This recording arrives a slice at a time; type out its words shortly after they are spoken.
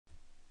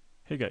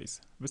Hey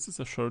guys, this is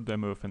a short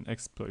demo of an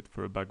exploit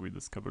for a bug we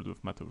discovered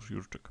with Mateusz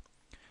Jurczyk.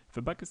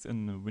 The bug is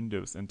in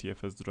Windows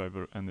NTFS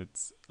driver and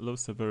it's low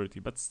severity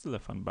but still a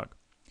fun bug.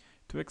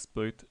 To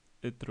exploit,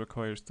 it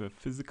requires to have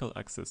physical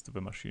access to the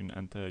machine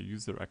and a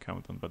user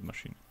account on that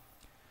machine.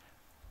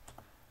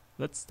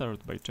 Let's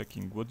start by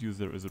checking what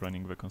user is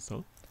running the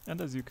console,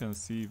 and as you can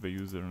see the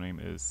username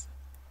is,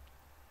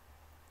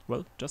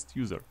 well, just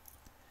user.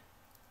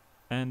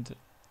 And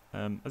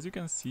as you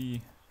can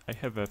see, I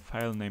have a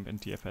file named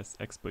NTFS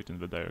exploit in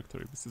the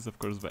directory. This is of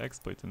course the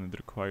exploit and it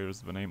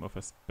requires the name of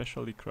a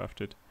specially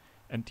crafted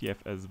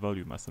NTFS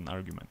volume as an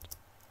argument.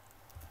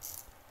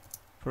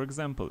 For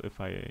example,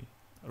 if I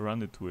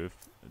run it with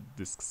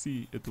disk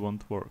C, it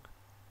won't work.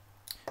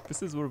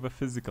 This is where the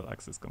physical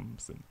access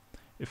comes in.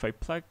 If I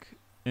plug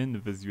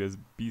in this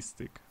USB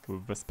stick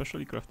with the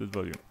specially crafted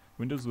volume,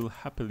 Windows will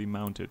happily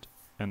mount it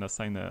and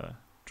assign a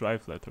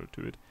drive letter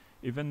to it,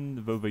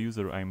 even though the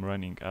user I'm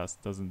running as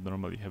doesn't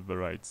normally have the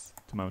rights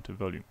to mount a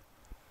volume.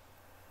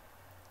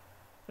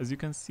 As you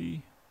can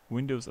see,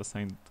 Windows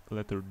assigned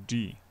letter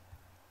G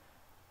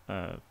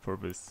for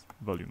this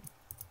volume.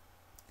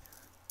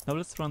 Now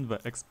let's run the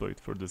exploit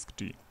for disk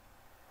G.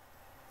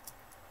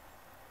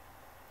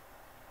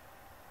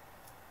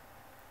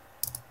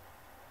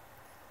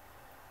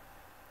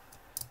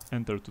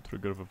 Enter to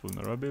trigger the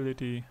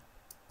vulnerability,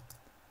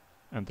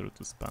 enter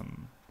to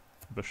span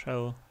the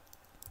shell,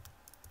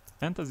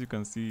 and as you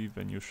can see,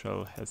 the new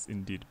shell has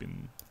indeed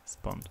been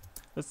spawned.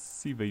 Let's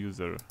see the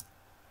user.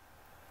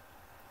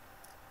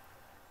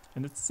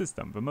 And it's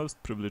system, the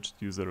most privileged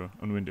user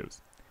on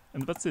Windows.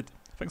 And that's it.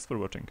 Thanks for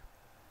watching.